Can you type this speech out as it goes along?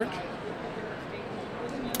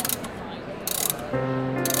A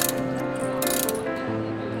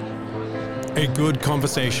good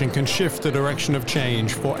conversation can shift the direction of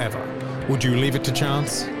change forever. Would you leave it to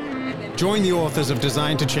chance? Join the authors of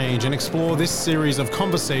Design to Change and explore this series of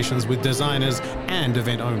conversations with designers and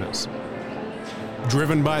event owners.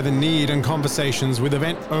 Driven by the need and conversations with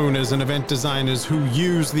event owners and event designers who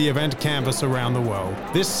use the event canvas around the world,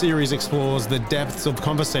 this series explores the depths of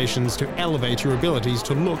conversations to elevate your abilities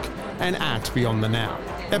to look and act beyond the now.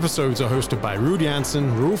 Episodes are hosted by Ruud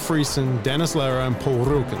Janssen, Roel Frissen, Dennis Lehrer, and Paul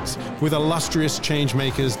Rukens, with illustrious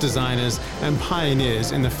changemakers, designers, and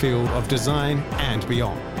pioneers in the field of design and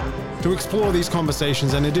beyond. To explore these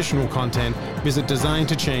conversations and additional content, visit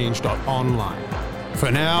designtochange.online. For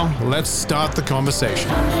now, let's start the conversation.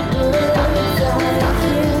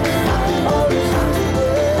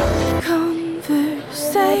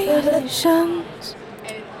 Conversations.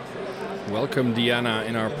 Welcome, Deana,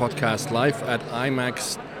 in our podcast live at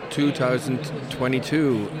IMAX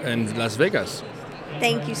 2022 in Las Vegas.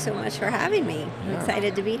 Thank you so much for having me. I'm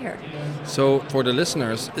excited to be here. So, for the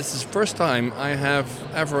listeners, this is the first time I have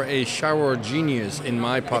ever a shower genius in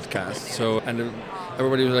my podcast.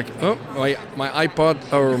 Everybody was like, "Oh, my iPod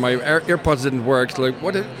or my AirPods didn't work." So, like,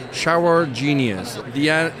 what a shower genius!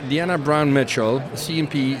 Deana Brown Mitchell,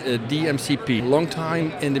 CMP, DMCP, long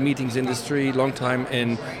time in the meetings industry, long time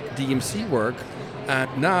in DMC work, and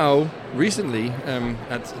now recently,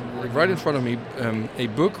 right in front of me, a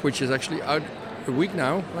book which is actually out a week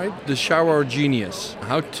now, right? The Shower Genius: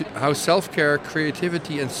 How self-care,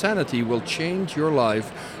 creativity, and sanity will change your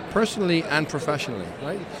life, personally and professionally.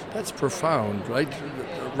 Right? That's profound, right?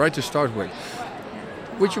 Right to start with.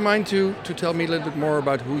 Would you mind to tell me a little bit more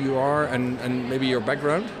about who you are and maybe your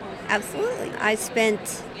background? Absolutely. I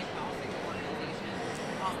spent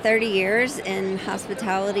 30 years in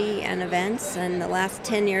hospitality and events, and the last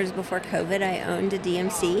 10 years before COVID, I owned a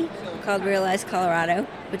DMC called Realize Colorado,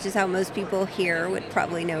 which is how most people here would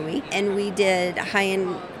probably know me. And we did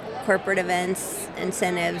high-end corporate events,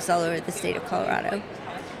 incentives all over the state of Colorado.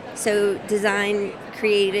 So design,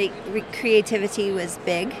 creativity was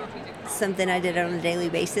big, something I did on a daily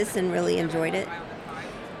basis and really enjoyed it.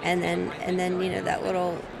 And then that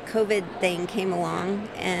little COVID thing came along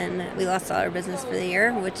and we lost all our business for the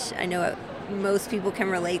year, which I know most people can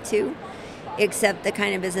relate to, except the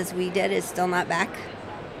kind of business we did is still not back.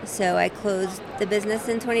 So I closed the business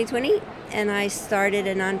in 2020 and I started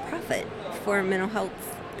a nonprofit for mental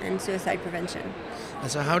health and suicide prevention. And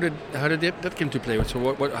so how did that come to play? So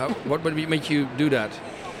what made you do that?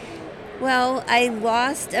 Well, I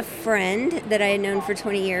lost a friend that I had known for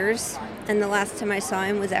 20 years, and the last time I saw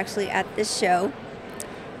him was actually at this show.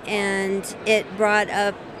 And it brought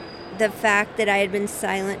up the fact that I had been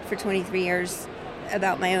silent for 23 years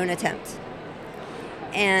about my own attempt.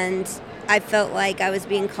 And I felt like I was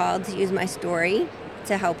being called to use my story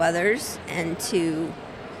to help others and to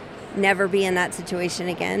never be in that situation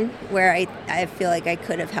again where I feel like I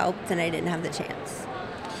could have helped and I didn't have the chance.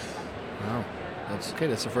 Wow. That's okay.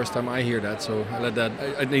 That's the first time I hear that, so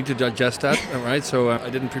I need to digest that. All right, so I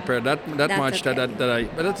didn't prepare that much. Okay.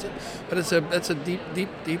 But it's a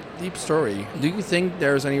deep story. Do you think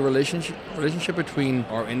there's any relationship between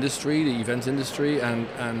our industry, the events industry, and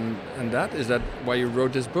that? Is that why you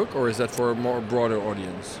wrote this book, or is that for a more broader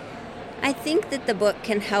audience? I think that the book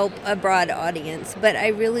can help a broad audience, but I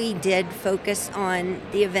really did focus on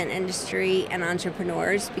the event industry and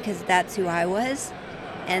entrepreneurs because that's who I was.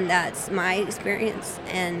 And that's my experience.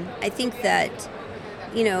 And I think that,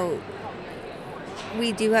 we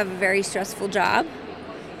do have a very stressful job.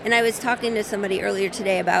 And I was talking to somebody earlier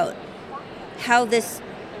today about how this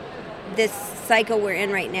cycle we're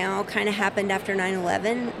in right now kind of happened after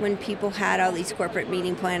 9/11 when people had all these corporate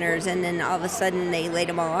meeting planners and then all of a sudden they laid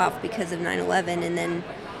them all off because of 9/11. And then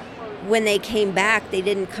when they came back, they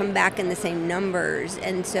didn't come back in the same numbers.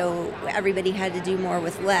 And so everybody had to do more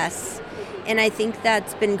with less. And I think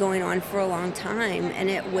that's been going on for a long time, and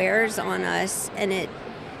it wears on us, and it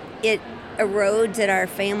erodes at our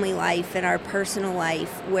family life and our personal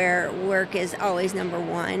life where work is always number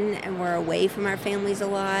one and we're away from our families a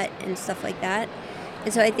lot and stuff like that.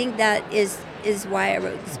 And so I think that is why I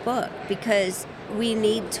wrote this book, because we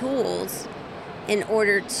need tools in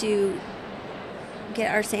order to get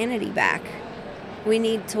our sanity back. We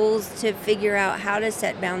need tools to figure out how to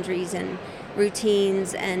set boundaries and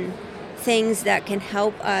routines and things that can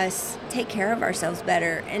help us take care of ourselves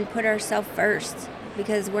better and put ourselves first,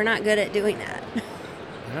 because we're not good at doing that.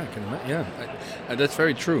 That's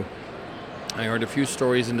very true. I heard a few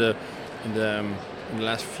stories in the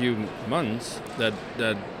last few months that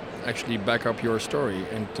actually back up your story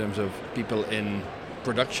in terms of people in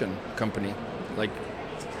production company, like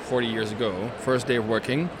 40 years ago, first day of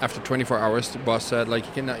working, after 24 hours, the boss said, like,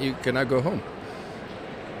 you cannot go home.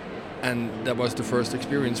 And that was the first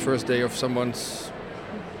experience, first day of someone's,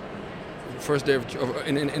 first day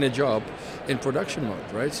in a job in production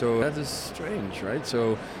mode, right? So that is strange, right?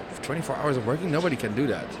 So 24 hours of working, nobody can do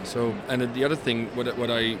that. So, and the other thing, what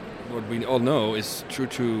we all know is true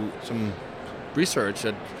to some research,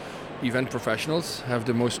 that event professionals have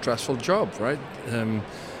the most stressful job, right?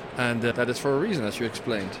 And that is for a reason, as you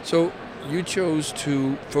explained. So you chose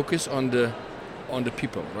to focus on the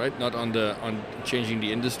people, right? Not on changing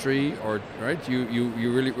the industry, or right? You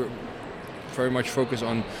really very much focus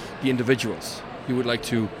on the individuals. You would like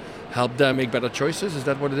to help them make better choices. Is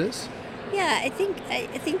that what it is? Yeah, I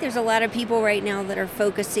think there's a lot of people right now that are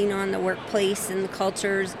focusing on the workplace and the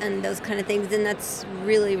cultures and those kind of things, and that's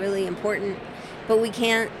really, really important. But we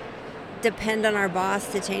can't depend on our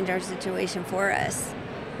boss to change our situation for us.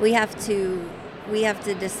 We have to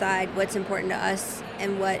decide what's important to us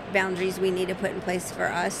and what boundaries we need to put in place for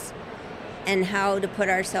us, and how to put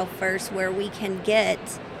ourselves first, where we can get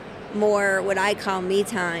more what I call me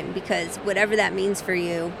time, because whatever that means for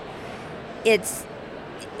you, it's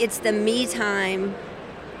the me time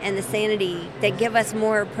and the sanity that give us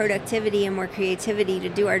more productivity and more creativity to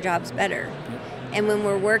do our jobs better. And when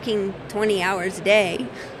we're working 20 hours a day,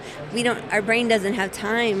 our brain doesn't have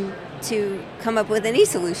time to come up with any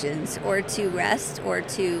solutions or to rest or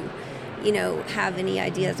to, have any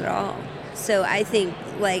ideas at all. So I think,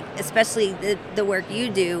 like, especially the work you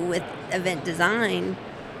do with event design,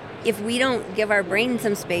 if we don't give our brain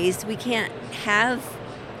some space, we can't have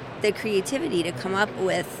the creativity to come up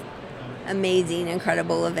with amazing,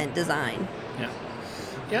 incredible event design.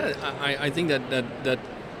 Yeah. I think that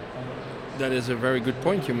is a very good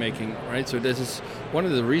point you're making, right? So this is one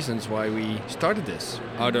of the reasons why we started this,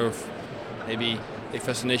 out of maybe a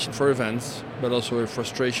fascination for events, but also a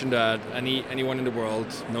frustration that anyone in the world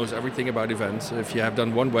knows everything about events. If you have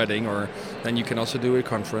done one wedding, or then you can also do a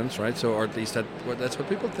conference, right? So, or at least that's what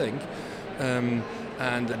people think. And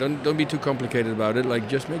don't be too complicated about it. Like,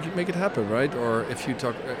 just make it happen, right? Or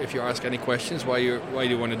if you ask any questions, why do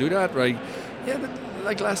you want to do that, right? Yeah, but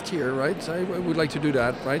like last year, right? I would like to do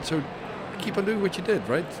that, right? So keep on doing what you did,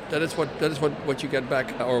 right? That is what you get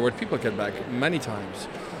back, or what people get back many times.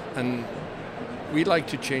 And we'd like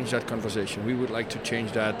to change that conversation. We would like to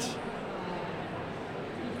change that,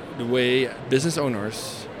 the way business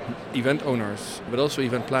owners, event owners, but also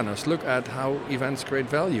event planners look at how events create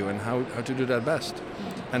value and how to do that best.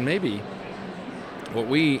 And maybe what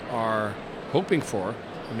we are hoping for,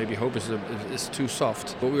 and maybe hope is too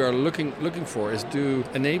soft, what we are looking for is to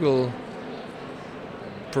enable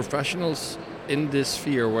professionals in this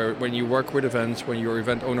sphere, where when you work with events, when you're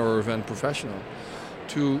event owner or event professional,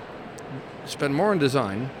 to spend more on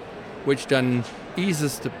design, which then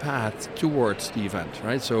eases the path towards the event,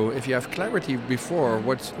 right? So if you have clarity before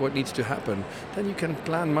what needs to happen, then you can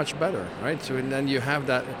plan much better, right? So and then you have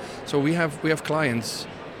that. So we have clients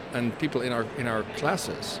and people in our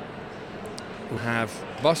classes who have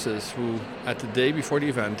bosses who, at the day before the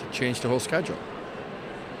event, change the whole schedule,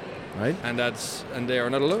 right? And they are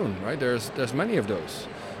not alone, right? There's many of those,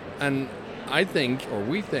 and I think, or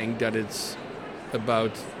we think, that it's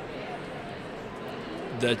about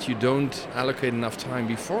that you don't allocate enough time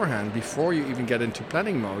beforehand, before you even get into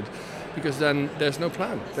planning mode, because then there's no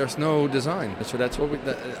plan, there's no design. So that's what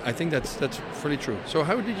I think that's fully true. So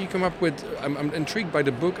how did you come up with? I'm intrigued by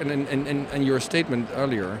the book and your statement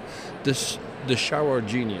earlier, the shower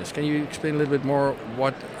genius. Can you explain a little bit more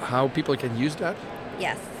how people can use that?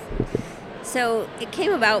 Yes. So it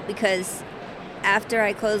came about because after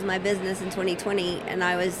I closed my business in 2020 and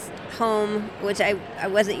I was home, which I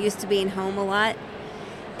wasn't used to being home a lot.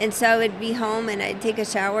 And so I would be home and I'd take a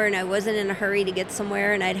shower and I wasn't in a hurry to get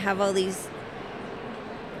somewhere, and I'd have all these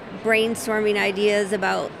brainstorming ideas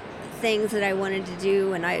about things that I wanted to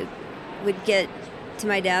do, and I would get to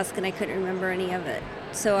my desk and I couldn't remember any of it.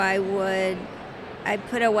 So I'd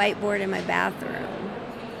put a whiteboard in my bathroom.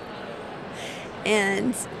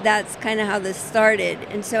 And that's kind of how this started.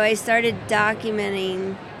 And so I started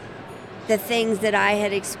documenting the things that I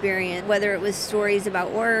had experienced, whether it was stories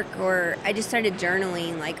about work, or I just started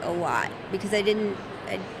journaling like a lot, because I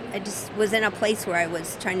just was in a place where I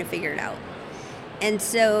was trying to figure it out. And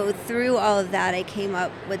so through all of that, I came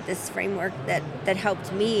up with this framework that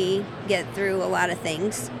helped me get through a lot of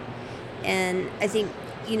things. And I think,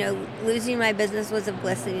 losing my business was a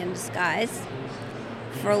blessing in disguise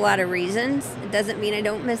for a lot of reasons. It doesn't mean I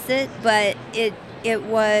don't miss it, but it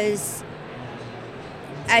was,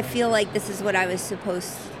 I feel like this is what I was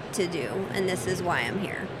supposed to do, and this is why I'm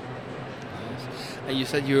here. And you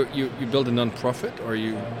said you built a non-profit, or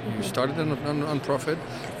you started a non-profit,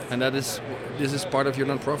 and this is part of your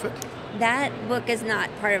non-profit? That book is not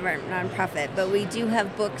part of our nonprofit, but we do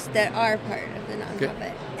have books that are part of the nonprofit.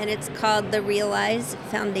 Okay. And it's called the Realize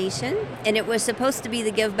Foundation. And it was supposed to be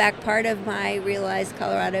the give back part of my Realize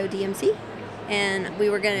Colorado DMC. And we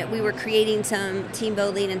were creating some team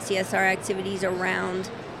building and CSR activities around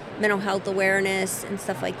mental health awareness and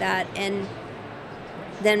stuff like that. And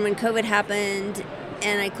then when COVID happened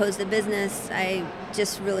and I closed the business, I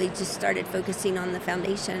just started focusing on the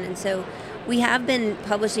foundation. And so we have been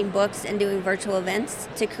publishing books and doing virtual events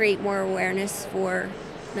to create more awareness for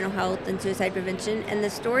mental health and suicide prevention. And the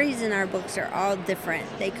stories in our books are all different.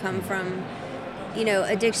 They come from,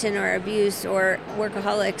 addiction or abuse or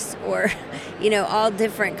workaholics or, all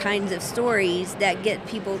different kinds of stories that get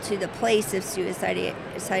people to the place of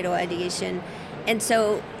suicidal ideation. And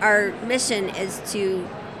so our mission is to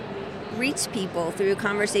reach people through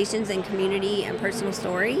conversations and community and personal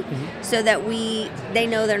story, so that they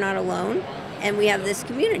know they're not alone, and we have this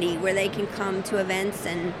community where they can come to events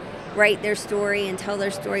and write their story and tell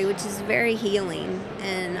their story, which is very healing,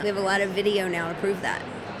 and we have a lot of video now to prove that.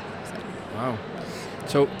 Wow.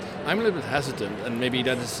 So I'm a little bit hesitant, and maybe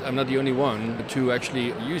I'm not the only one, to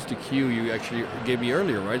actually use the cue you actually gave me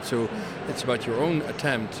earlier, right? So it's about your own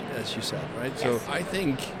attempt, as you said, right? Yes. So I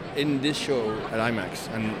think in this show at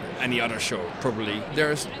IMAX and any other show, probably,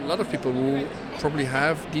 there's a lot of people who probably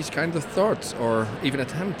have these kinds of thoughts or even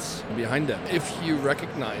attempts behind them. If you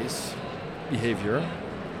recognize behavior,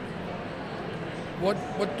 what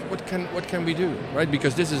can we do, right?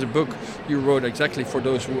 Because this is a book you wrote exactly for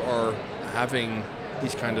those who are having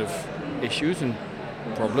these kind of issues and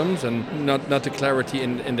problems and not the clarity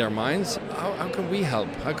in their minds. How can we help?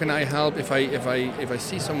 How can I help if I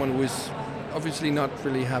see someone who is obviously not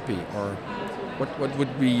really happy? Or what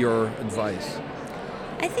would be your advice?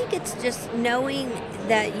 I think it's just knowing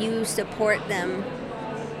that you support them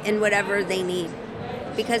in whatever they need.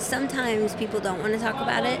 Because sometimes people don't want to talk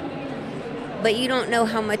about it, but you don't know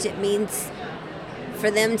how much it means for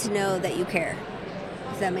them to know that you care.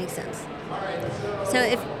 Does that make sense?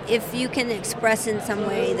 So if you can express in some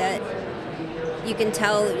way that you can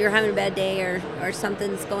tell you're having a bad day or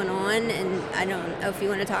something's going on, and I don't know if you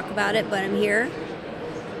want to talk about it, but I'm here,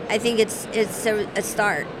 I think it's a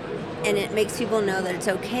start, and it makes people know that it's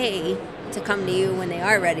okay to come to you when they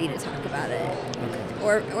are ready to talk about it,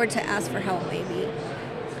 okay. or to ask for help maybe.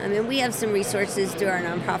 I mean, we have some resources through our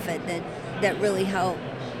nonprofit that really help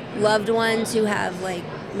loved ones who have like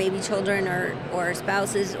maybe children or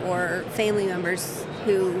spouses or family members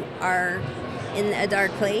who are in a dark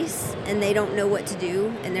place and they don't know what to do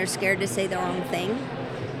and they're scared to say the wrong thing.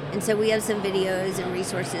 And so we have some videos and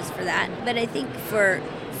resources for that. But I think for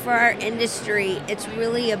our industry, it's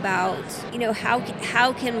really about,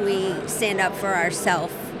 how can we stand up for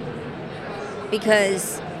ourselves?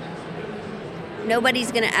 Because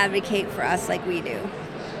nobody's going to advocate for us like we do.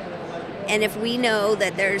 And if we know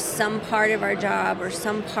that there's some part of our job or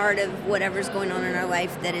some part of whatever's going on in our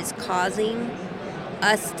life that is causing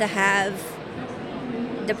us to have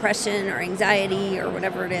depression or anxiety or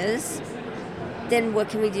whatever it is, then what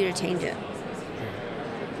can we do to change it?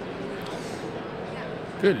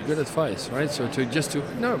 Good advice, right? So just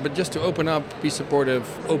to open up, be supportive,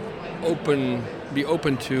 be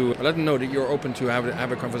open to let them know that you're open to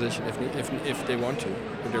have a conversation if they want to,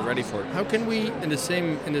 if they're ready for it. How can we, in the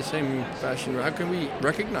same fashion, how can we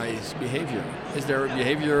recognize behavior? Is there a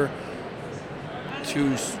behavior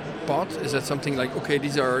to spot? Is that something like, okay,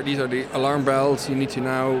 these are the alarm bells you need to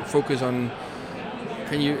now focus on?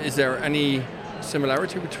 Is there any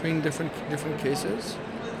similarity between different cases?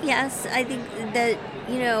 Yes, I think that,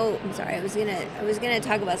 I'm sorry, I was gonna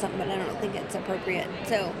talk about something, but I don't think it's appropriate.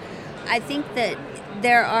 So I think that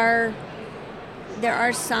there are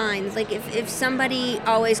signs, like if somebody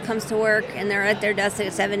always comes to work and they're at their desk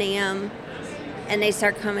at 7 a.m. and they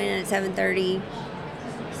start coming in at 7:30,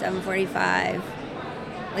 7:45,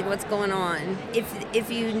 like what's going on? If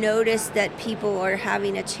you notice that people are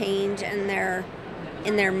having a change in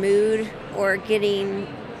their mood or getting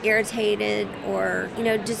irritated or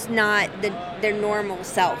just not their normal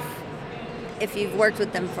self, if you've worked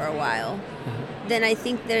with them for a while, then I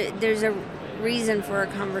think that there's a reason for a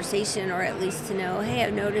conversation, or at least to know, hey,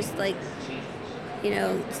 I've noticed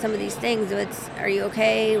some of these things. Are you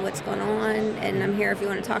okay? What's going on? And I'm here if you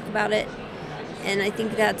want to talk about it. And I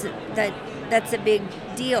think that's a big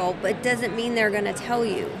deal, but it doesn't mean they're going to tell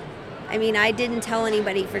you. I mean, I didn't tell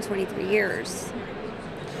anybody for 23 years.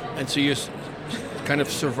 And so you kind of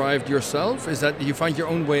survived yourself? Is that you find your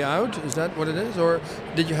own way out? Is that what it is? Or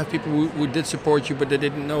did you have people who did support you but they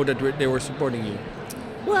didn't know that they were supporting you?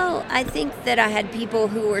 Well, I think that I had people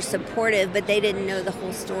who were supportive, but they didn't know the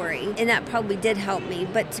whole story. And that probably did help me.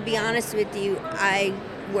 But to be honest with you,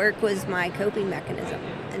 work was my coping mechanism.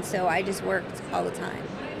 And so I just worked all the time.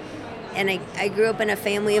 And I grew up in a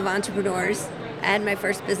family of entrepreneurs. I had my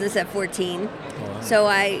first business at 14. Wow. So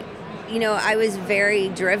I was very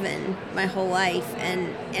driven my whole life.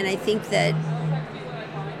 And I think that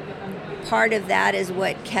part of that is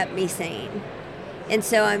what kept me sane. And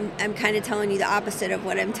so I'm kind of telling you the opposite of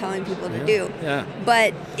what I'm telling people to do. Yeah.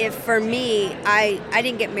 But if for me, I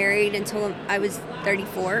didn't get married until I was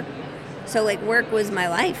 34. So like work was my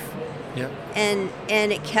life. Yeah. And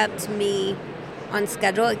it kept me on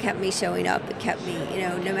schedule. It kept me showing up. It kept me,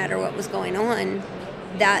 no matter what was going on,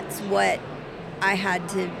 that's what I had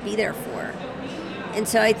to be there for. And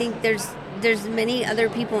so I think there's many other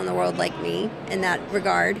people in the world like me in that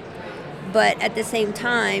regard. But at the same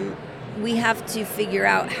time, we have to figure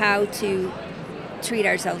out how to treat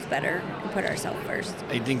ourselves better and put ourselves first.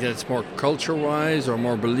 I think that's more culture-wise or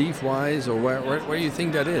more belief-wise, or where do you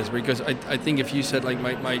think that is? Because I think if you said like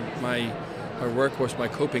my work was my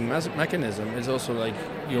coping mechanism, it's also like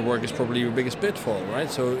your work is probably your biggest pitfall,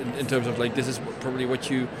 right? So in terms of like this is probably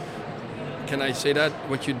can I say that,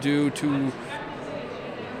 what you do to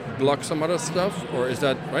block some other stuff, or is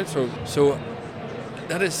that right? So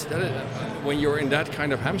that is when you're in that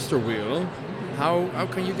kind of hamster wheel, how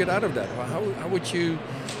can you get out of that? How would you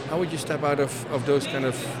step out of those kind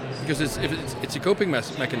of, because it's a coping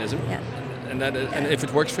mechanism, yeah. and if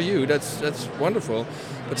it works for you, that's wonderful,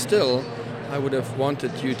 but still, I would have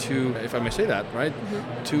wanted you to, if I may say that, right,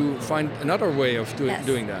 to find another way of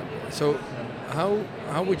doing that. So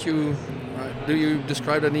how would you do you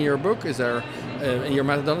describe that in your book? Is there in your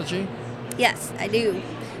methodology? Yes, I do.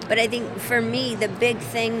 But I think for me, the big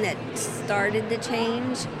thing that started the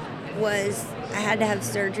change was I had to have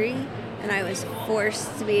surgery, and I was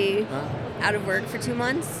forced to be out of work for 2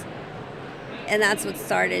 months. And that's what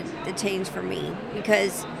started the change for me,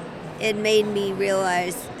 because it made me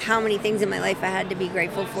realize how many things in my life I had to be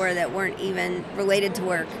grateful for that weren't even related to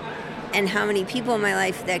work, and how many people in my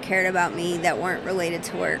life that cared about me that weren't related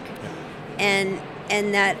to work. And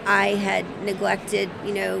that I had neglected,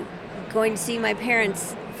 going to see my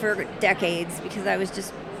parents for decades because I was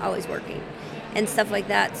just always working and stuff like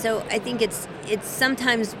that. So I think it's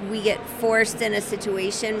sometimes we get forced in a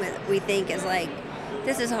situation that we think is like,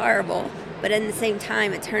 this is horrible, but at the same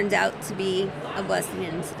time it turns out to be a blessing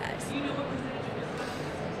in disguise.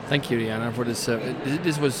 Thank you, Deana, for this.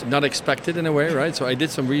 This was not expected in a way, right? So I did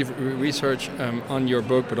some research on your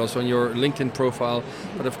book, but also on your LinkedIn profile.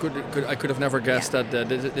 But I could have never guessed that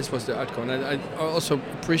this was the outcome. And I also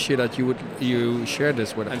appreciate that you share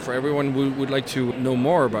this with us. And for everyone who would like to know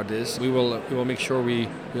more about this, we will make sure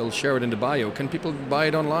we'll share it in the bio. Can people buy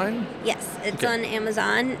it online? Yes, it's on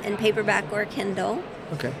Amazon in paperback or Kindle.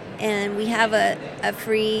 Okay. And we have a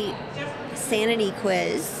free sanity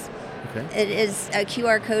quiz. Okay. It is a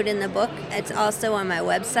QR code in the book. It's also on my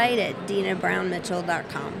website at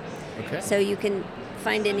deanabrownmitchell.com. Okay. So you can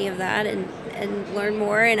find any of that and learn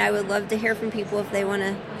more. And I would love to hear from people if they want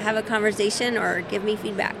to have a conversation or give me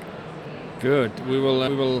feedback. Good. We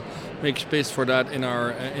will make space for that in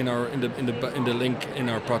the link in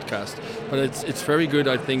our podcast. But it's very good,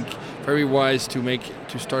 I think, very wise to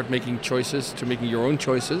start making choices, to making your own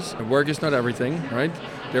choices. Work is not everything, right?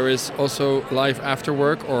 There is also life after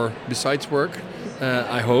work or besides work,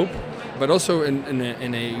 I hope. But also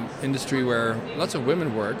in a industry where lots of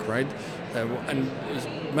women work, right? And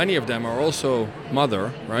many of them are also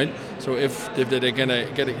mother, right? So if they're gonna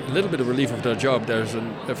get a little bit of relief of their job, there's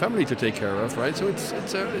a family to take care of, right? So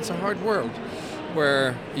it's a hard world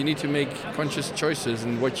where you need to make conscious choices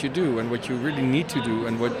in what you do and what you really need to do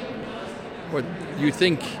and what you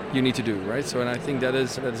think you need to do, right? So, and I think that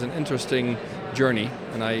is an interesting journey,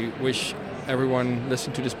 and I wish everyone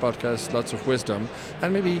listening to this podcast lots of wisdom,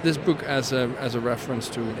 and maybe this book as a reference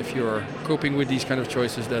to if you're coping with these kind of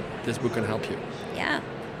choices, that this book can help you. Yeah,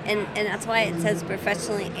 and that's why it says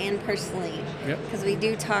professionally and personally, because we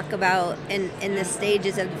do talk about in the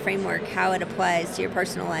stages of the framework how it applies to your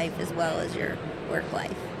personal life as well as your work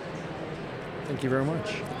life. Thank you very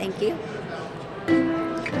much. Thank you.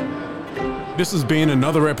 This has been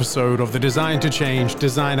another episode of the Design to Change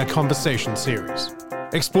Designer Conversation series.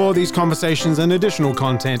 Explore these conversations and additional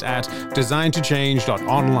content at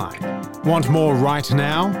designtochange.online. Want more right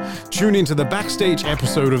now? Tune into the backstage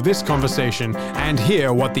episode of this conversation and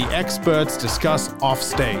hear what the experts discuss off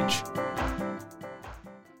stage.